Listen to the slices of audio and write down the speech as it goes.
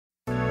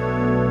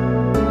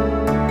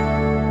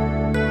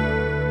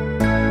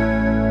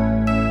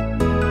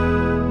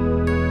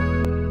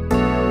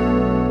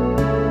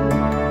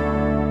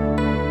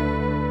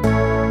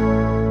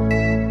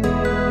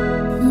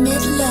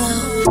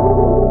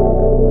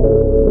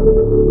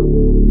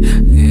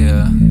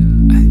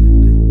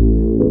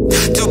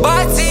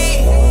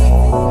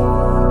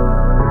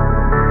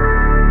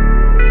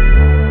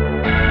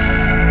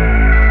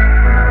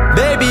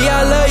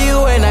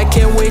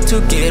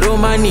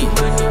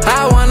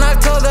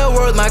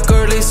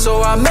is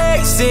so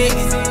amazing.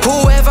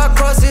 Whoever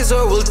crosses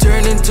her will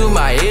turn into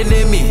my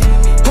enemy.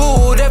 Who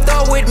would have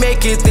thought we'd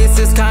make it? This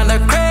is kinda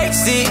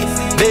crazy.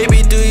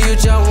 Baby, do you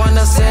just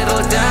wanna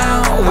settle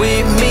down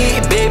with me?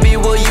 Baby,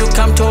 will you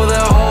come to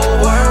the whole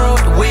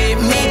world with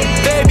me?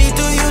 Baby,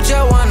 do you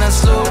just wanna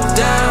slow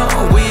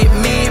down with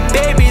me?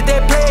 Baby,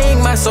 they're playing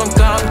my song,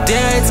 come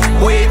dance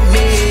with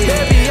me.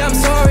 Baby, I'm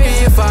sorry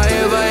if I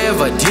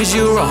ever did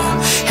you wrong.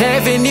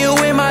 Having you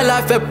in my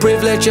life a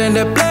privilege and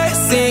a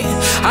blessing.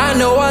 I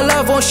know our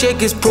love won't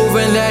shake, it's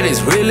proven that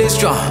it's really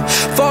strong.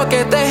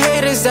 Forget the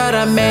haters that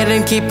I met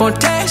and keep on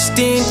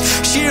testing.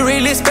 She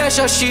really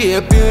special, she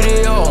a beauty,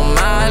 oh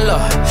my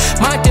lord.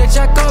 My touch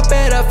I got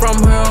better from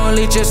her,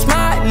 only just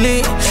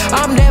smiling.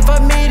 I'm never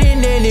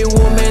meeting any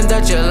woman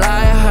that you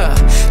like her.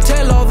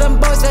 Tell all them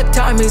boys that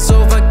time is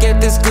over,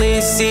 get this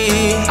clear,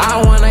 see.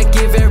 I wanna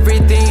give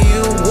everything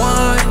you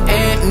want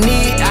and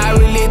need. I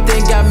really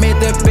think I made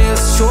the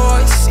best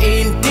choice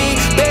indeed.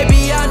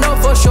 Baby, I know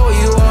for sure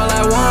you all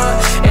I want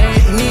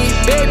and need.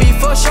 Baby,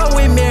 for sure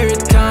we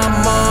married,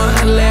 come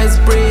on, let's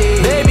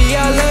breathe. Baby,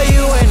 I love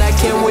you and I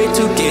can't wait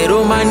to get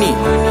on my knee.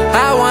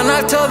 I wanna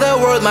tell the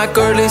world my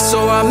girl is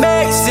so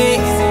amazing.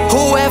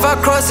 Whoever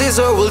crosses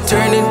her will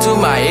turn into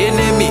my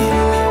enemy.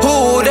 Who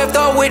would have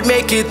thought we'd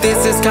make it?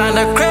 This is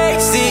kinda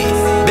crazy.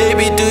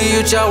 Baby, do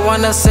you just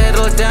wanna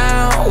settle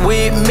down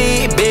with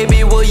me?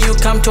 Baby, will you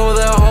come to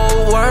the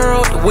whole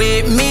world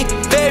with me?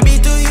 Baby,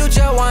 do you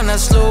just wanna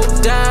slow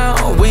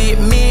down with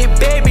me?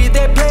 Baby,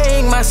 they're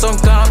playing my song,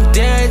 come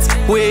dance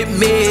with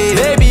me.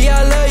 Baby,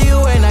 I love you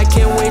and I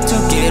can't wait to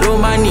get on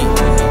my knee.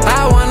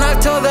 I wanna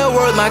tell the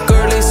world my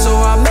girl is so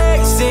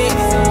amazing.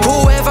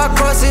 Whoever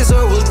crosses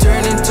her will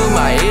turn into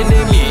my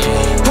enemy.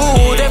 Who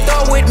would have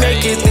thought we'd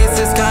make it? This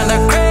is kinda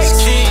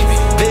crazy.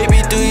 Baby,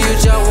 do you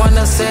just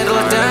wanna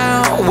settle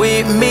down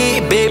with me?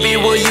 Baby,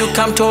 will you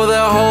come to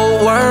the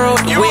whole world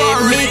with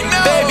me?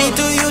 Baby,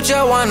 do you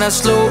just wanna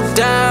slow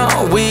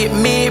down with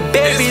me?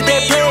 Baby,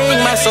 they're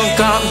playing my song,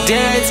 come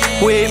dance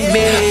with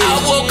me. I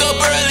woke up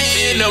early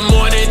in the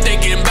morning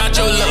thinking about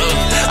your love.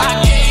 I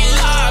can't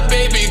lie,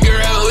 baby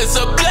girl, it's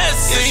a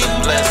blessing.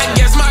 I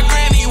guess my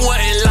granny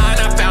wasn't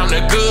lying, I found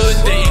a good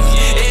thing.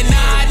 And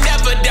I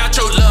never doubt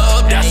your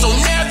love, that's on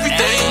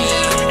everything.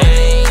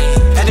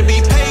 Had to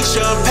be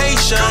patient,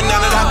 now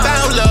that I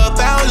found love.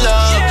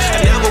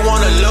 I never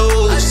wanna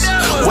lose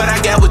what I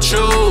got with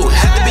you.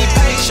 Had to be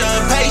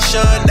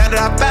patient, now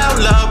that I found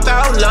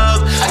love.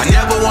 I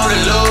never wanna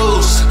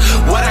lose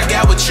what I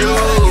got with you.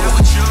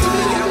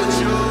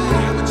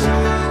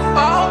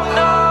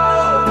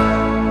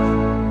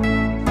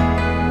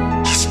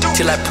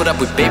 Till I put up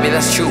with baby,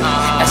 that's true.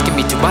 Asking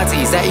me,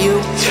 Tubazzi, is that you?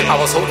 I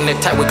was holding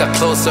it tight, we got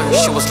closer.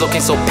 She was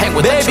looking so pink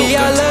with that choker. Baby,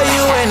 I love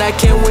you and I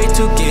can't wait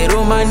to get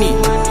on my knee.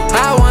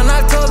 I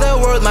wanna tell the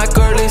world my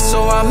girl is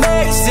so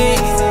amazing.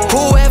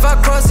 Whoever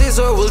crosses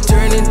her will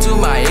turn into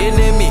my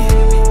enemy.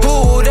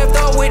 Who would have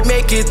thought we'd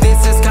make it?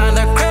 This is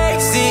kinda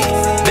crazy.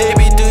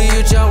 Baby, do you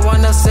just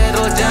wanna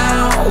settle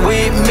down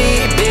with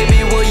me?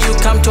 Baby, will you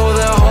come to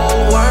the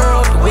whole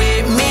world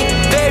with me?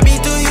 Baby,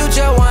 do you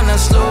just wanna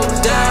slow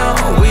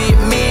down with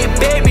me?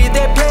 Baby,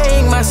 they're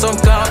playing my song,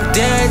 come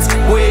dance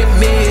with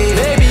me.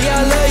 Baby,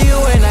 I love you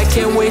and I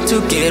can't wait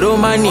to get on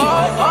my knee.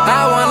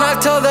 I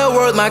wanna tell the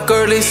world my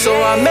girl is so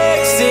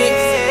amazing.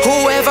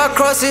 Whoever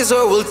crosses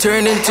her will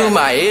turn into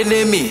my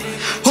enemy.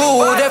 Who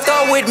would have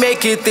thought we'd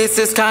make it? This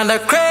is kinda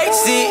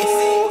crazy.